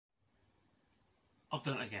I've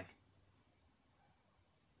done it again.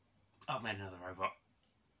 I've made another robot.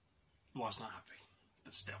 Was not happy,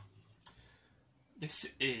 but still. This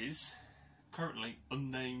is currently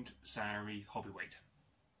unnamed Saori Hobbyweight.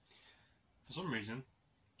 For some reason,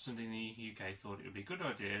 somebody in the UK thought it would be a good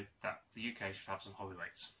idea that the UK should have some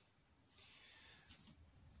Hobbyweights.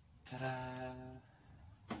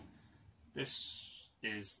 Ta-da! This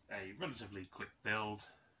is a relatively quick build.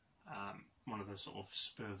 One of the sort of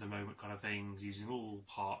spur of the moment kind of things, using all the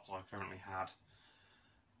parts I currently had.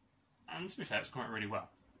 And to be fair, it's come out really well.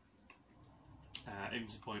 Even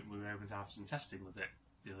to the point we were able to have some testing with it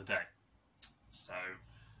the other day. So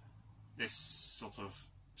this sort of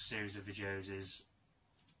series of videos is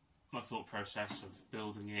my thought process of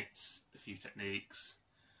building it, a few techniques,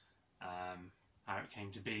 how it came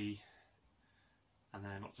to be, and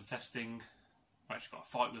then lots of testing. I actually got a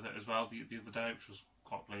fight with it as well the other day, which was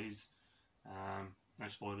quite pleased. No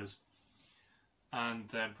spoilers. And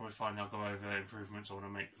then probably finally I'll go over improvements I want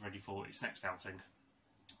to make ready for its next outing.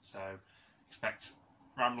 So expect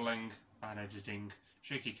rambling, bad editing,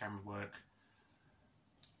 shaky camera work.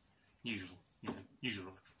 Usual,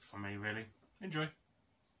 usual for me really. Enjoy.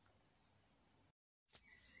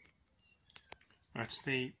 Right,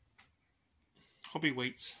 the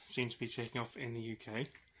Hobbyweights seem to be taking off in the UK.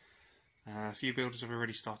 A few builders have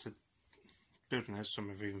already started building theirs, some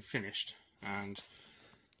have even finished, and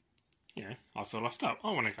you know, I feel left out.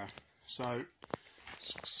 I want to go. So,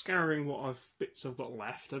 scouring what bits I've got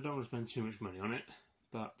left, I don't want to spend too much money on it,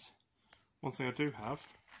 but one thing I do have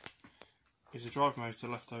is a drive motor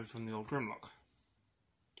left over from the old Grimlock.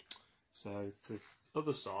 So, the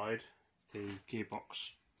other side, the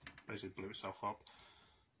gearbox basically blew itself up,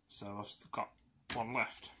 so I've still got one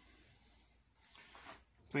left.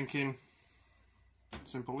 Thinking,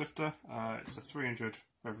 simple lifter, it's a 300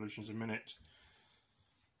 revolutions a minute,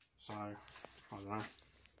 so I don't know,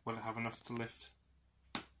 will it have enough to lift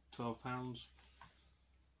 12 pounds,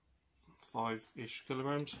 5-ish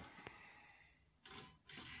kilograms?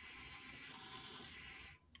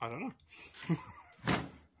 I don't know.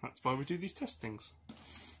 That's why we do these testings.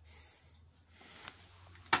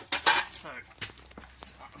 So,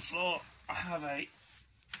 step on the floor, I have a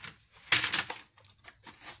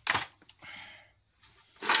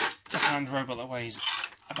hand robot that weighs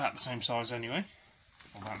about the same size anyway,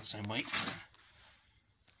 or about the same weight.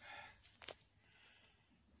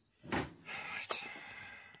 Right.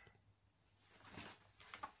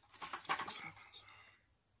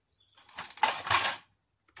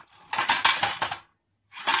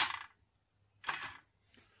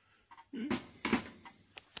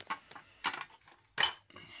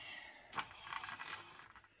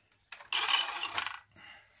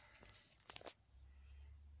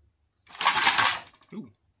 Ooh.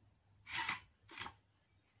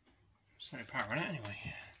 There's no power in it anyway.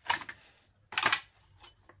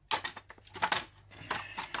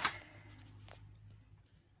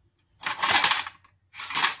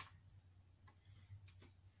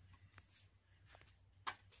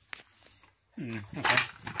 Okay.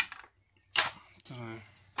 Don't know.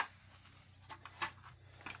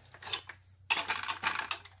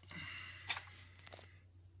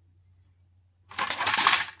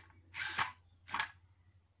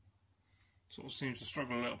 Sort of seems to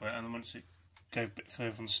struggle a little bit, and then once it goes a bit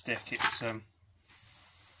further on the stick, it's okay.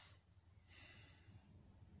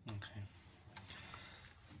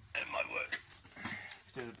 It might work.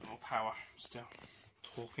 Do a bit more power, still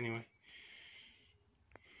torque anyway.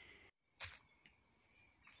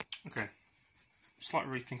 Okay, slight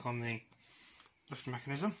rethink on the lifter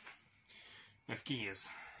mechanism. We have gears.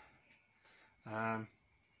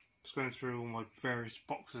 Just going through all my various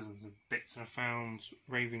boxes and bits, and I found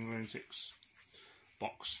Raving Lunatic's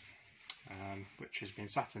box, which has been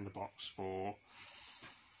sat in the box for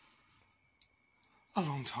a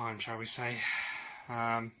long time, shall we say.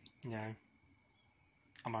 You know,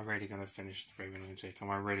 am I really going to finish the Raving Lunatic?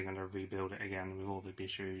 Am I really going to rebuild it again with all the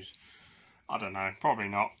issues? I don't know, probably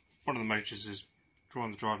not. One of the motors is,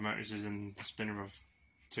 drawing the drive motors is in the spinner of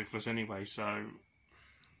Toothless anyway, so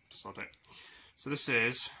sod it. So this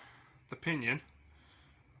is the pinion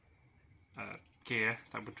gear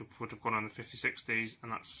that would have gone on the 5060s,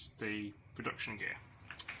 and that's the production gear.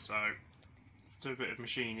 So do a bit of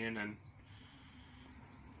machining and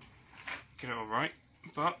get it all right,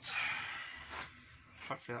 but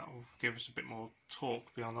hopefully that will give us a bit more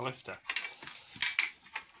torque behind the lifter.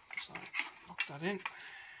 So lock that in.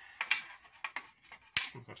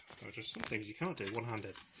 Oh god, there are just some things you can't do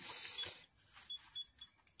one-handed.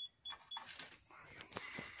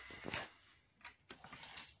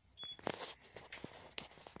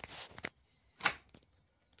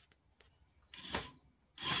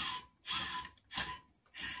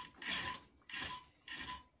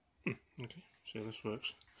 See how this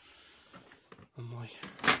works on my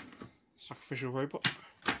sacrificial robot.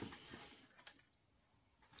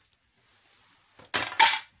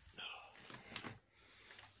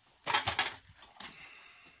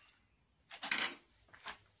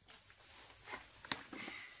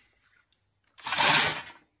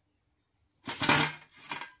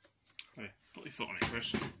 Put your foot on it,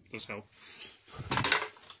 Chris. Does help.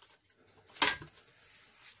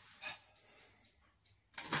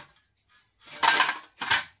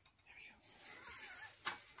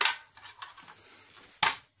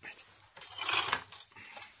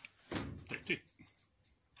 Take two.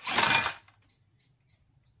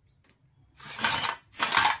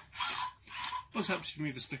 What happens if you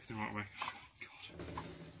move the stick the right way?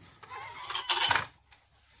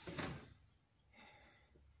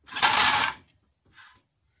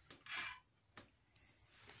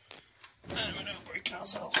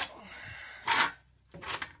 Ourselves.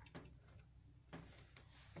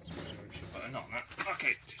 We should put a knot on that.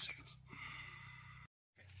 Okay, 2 seconds.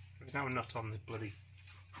 There's now a nut on the bloody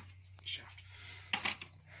shaft.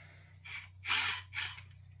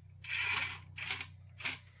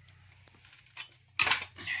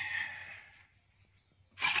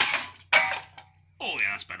 Oh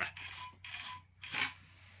yeah, that's better.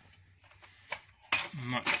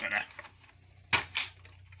 Much better.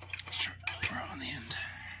 Let's try it right on the end.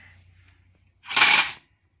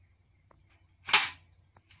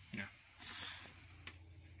 Yeah.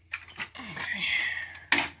 Okay.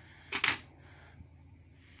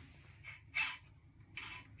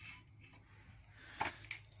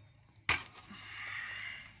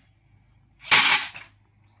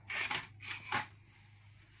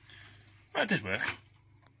 That did work.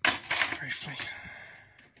 Briefly.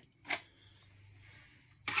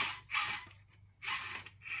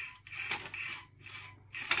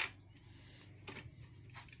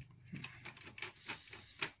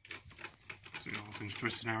 So the whole thing's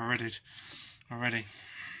twisted now already.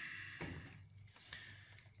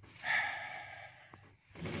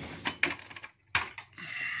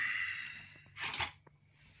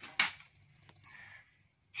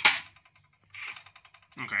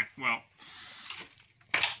 Okay, well,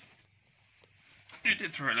 it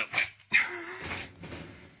did throw a little bit.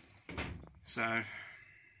 So, I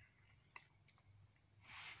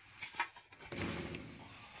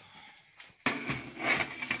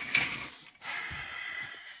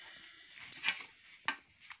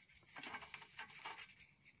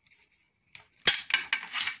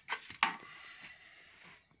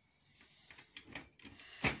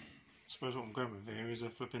suppose what I'm going with here is a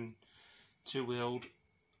flipping two-wheeled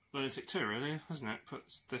lunatic 2, really, isn't it?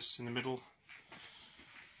 Puts this in the middle.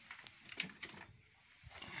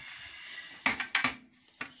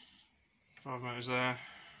 5 motors there,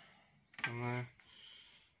 and there,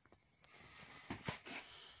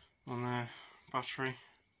 on there, battery.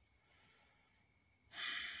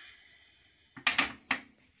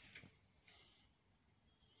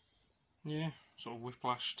 Yeah, sort of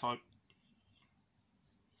whiplash type.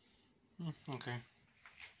 Okay.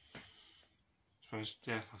 Suppose,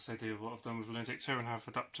 yeah, I say do what I've done with Lunatic 2 and have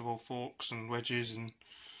adaptable forks and wedges and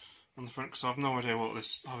on the front, because I have no idea what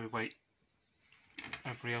this Hobbyweight,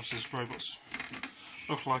 everybody else's robots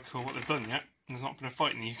look like or what they've done yet. There's not been a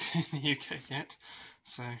fight in the UK yet,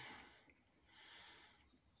 so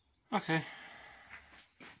okay.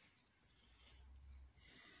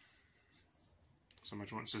 So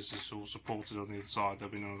imagine once this is all supported on the other side,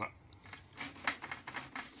 there'll be none of that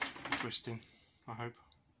twisting, I hope.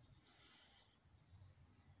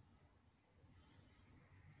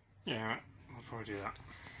 Yeah, right. I'll probably do that.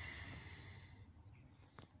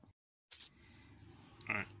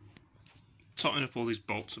 Alright. Tighten up all these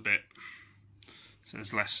bolts a bit so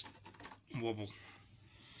there's less wobble.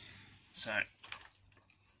 So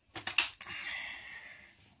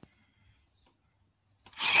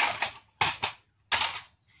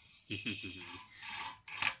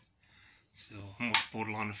it's almost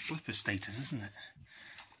borderline of flipper status, isn't it?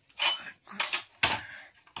 So let's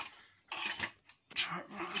try it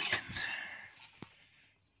right at the end.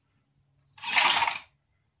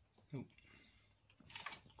 Oh,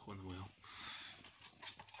 caught in the wheel.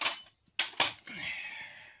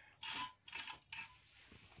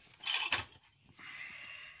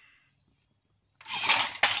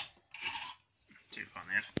 Too far in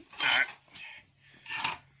the end. Alright.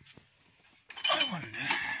 I wonder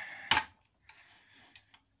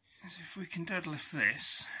if we can deadlift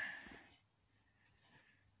this.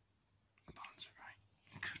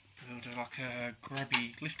 Could build like a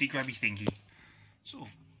lifty grabby thingy, sort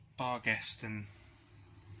of bar guest and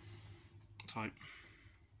type.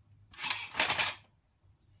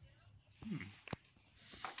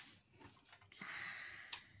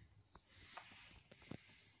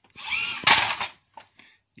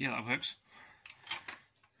 yeah, that works.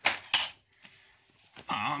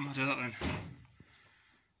 I might do that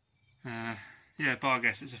then. Yeah,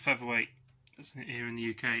 Barguest, it's a featherweight. That's here in the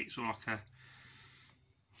UK. It's sort of like a,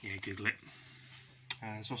 yeah, Google it.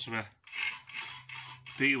 There's also a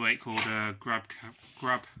beater weight called Grab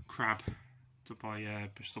Crab, done by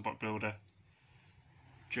Bristol Bot Builder.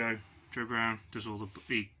 Joe Brown does all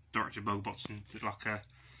the directed bug bots, and it's like a,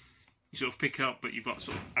 you sort of pick up, but you've got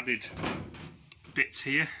sort of added bits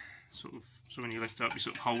here, sort of, so when you lift up, you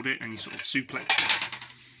sort of hold it and you sort of suplex it.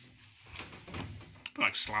 But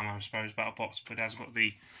like Slammer, I suppose, battle bots, but it hasn't got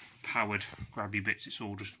the powered grabby bits. It's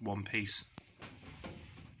all just one piece.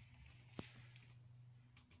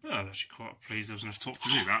 Oh, I was actually quite pleased there was enough torque to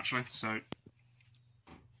do that, actually. So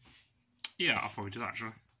yeah, I'll probably do that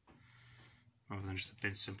actually, rather than just a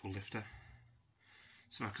big simple lifter.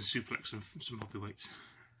 So I can suplex some Hobbyweights.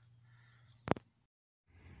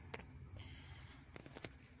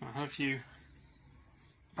 I had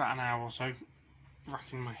about an hour or so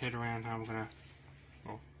racking my head around how I'm gonna,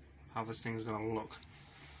 well, how this thing's gonna look,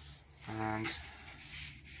 and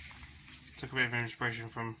took a bit of inspiration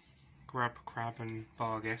from Grab Crab and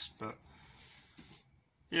Barguest, but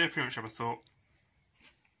yeah, pretty much have a thought.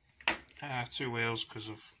 2 wheels, because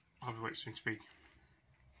of Hobbyweight seem to be,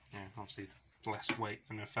 yeah, obviously less weight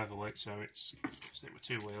than a featherweight, so it's stick with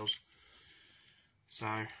 2 wheels. So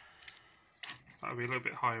that'll be a little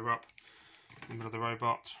bit higher up in the middle of the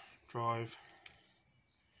robot drive.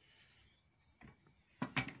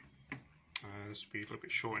 This will be a little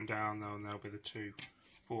bit shortened down though, and there'll be the 2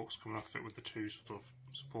 forks coming off it with the 2 sort of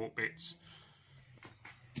support bits,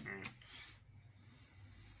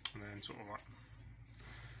 and then sort of like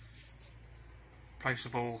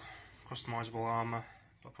placeable, customisable armour.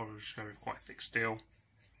 I'll probably just go with quite thick steel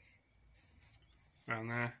around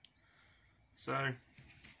there. So I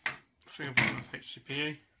think I've got enough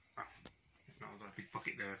HDPE. If not, I've got a big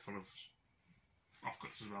bucket there full of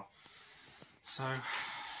offcuts as well. So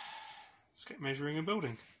let's get measuring and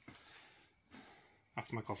building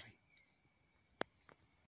after my coffee.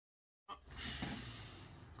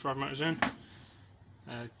 Drive motors in,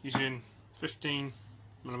 using 15mm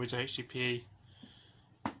HDPE.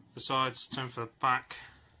 The sides, 10 for the back,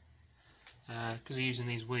 because I'm using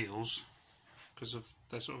these wheels, because of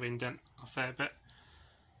they sort of indent a fair bit.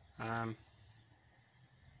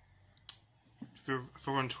 If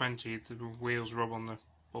I run 20, the wheels rub on the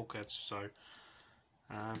bulkheads, so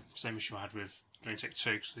same issue I had with Lunatic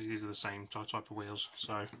 2, because these are the same type of wheels.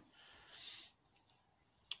 So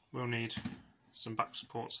we'll need some back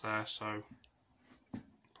supports there, so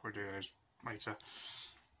probably do those later.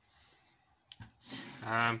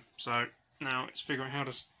 So now it's figuring out how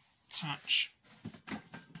to attach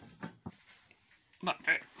that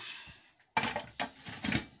bit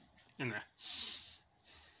in there.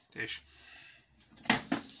 Dish.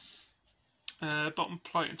 Bottom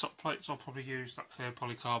plate and top plates, I'll probably use that clear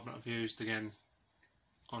polycarbonate I've used again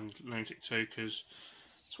on Lunatic 2, because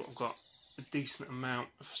that's what I've got a decent amount.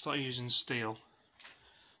 If I start using steel,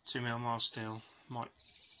 2mm mild steel, might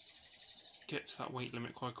get to that weight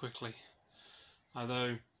limit quite quickly.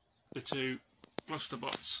 Although the 2 cluster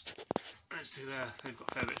bots, those 2 there, they've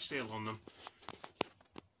got a fair bit of steel on them,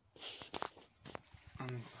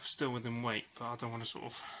 and still within weight, but I don't want to sort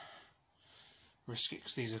of risk it,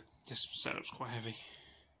 because this setup's quite heavy.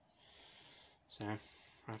 So,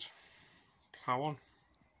 right, plough on.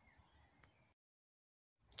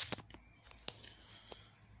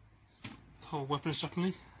 The whole weapon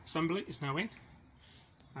assembly is now in,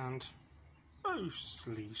 and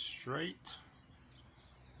mostly straight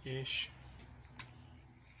ish.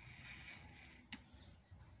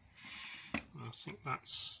 I think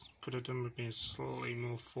that's could have done with being slightly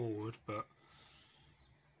more forward, but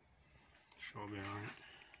sure I'll be alright.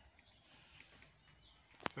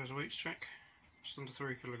 There's a weights check, just under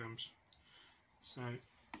 3 kilograms. So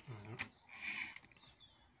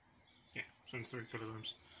yeah, it's under 3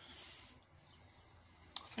 kilograms.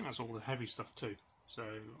 I think that's all the heavy stuff too. So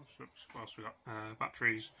what else we got?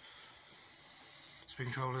 Batteries, speed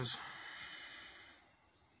controllers.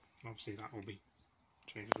 Obviously that will be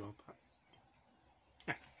changed as well, but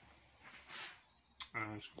yeah.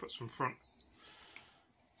 So put some front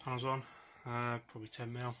panels on, probably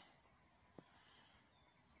 10mm.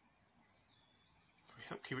 Probably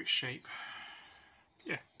help keep its shape.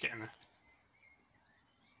 Yeah, getting there.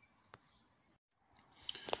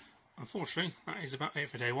 Unfortunately, that is about it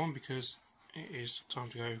for day 1, because it is time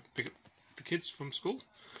to go pick up the kids from school.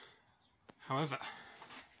 However,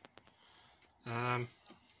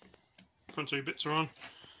 front 2 bits are on,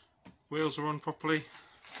 wheels are on properly,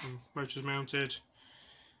 motors mounted,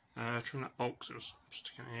 Trim that bolt because it was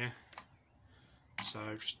sticking in here. So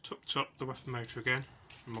just tucked up the weapon motor again,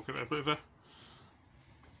 and we'll give it a bit of a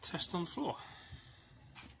test on the floor.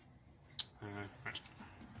 Right.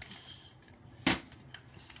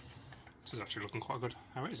 This is actually looking quite good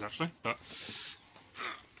how it is actually, but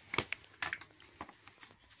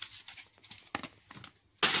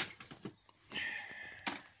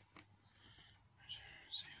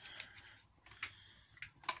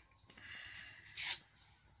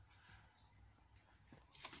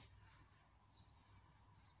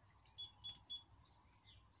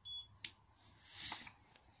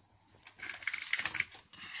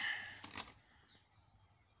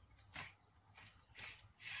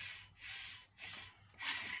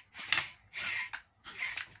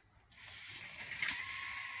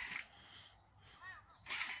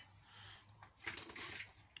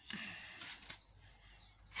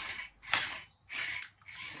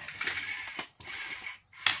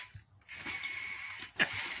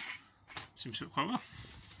seems to work quite well.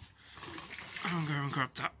 I'm going to go and grab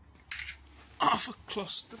that off a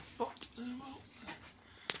cluster bot as well.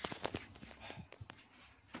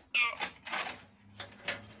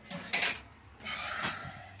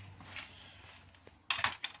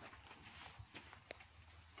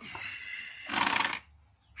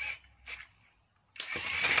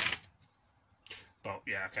 Bolt,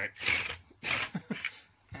 yeah, okay.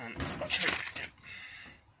 And it's the battery.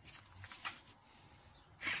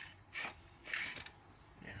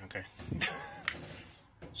 Okay.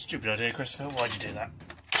 Stupid idea, Christopher. Why'd you do that?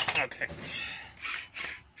 Okay.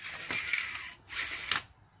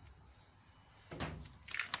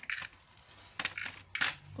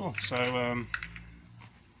 Cool. So,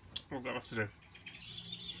 what do I have to do?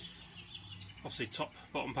 Obviously, top,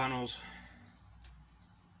 bottom panels,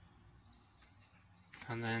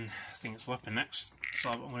 and then I think it's weapon next.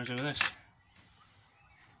 Decide what I'm going to do with this.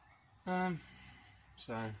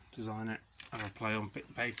 So design it. Have a play on bit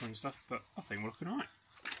of paper and stuff, but I think we're looking alright.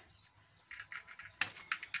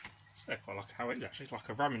 So I quite like how it is actually. It's like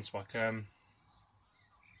a ramming spike. Oh,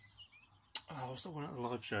 what's the one at the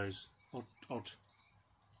live shows?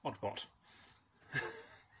 Oddbot.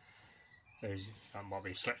 There might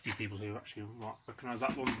be a select few people who actually might recognise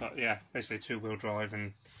that one, but yeah, basically 2-wheel drive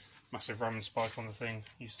and massive ramming spike on the thing.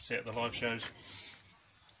 Used to see it at the live shows.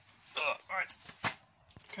 Right.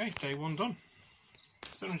 Okay, day 1 done.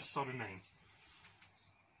 So let me decide a name.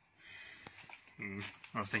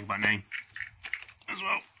 I'll have to think about name as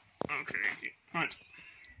well. Okay, right.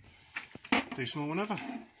 Do some more whenever.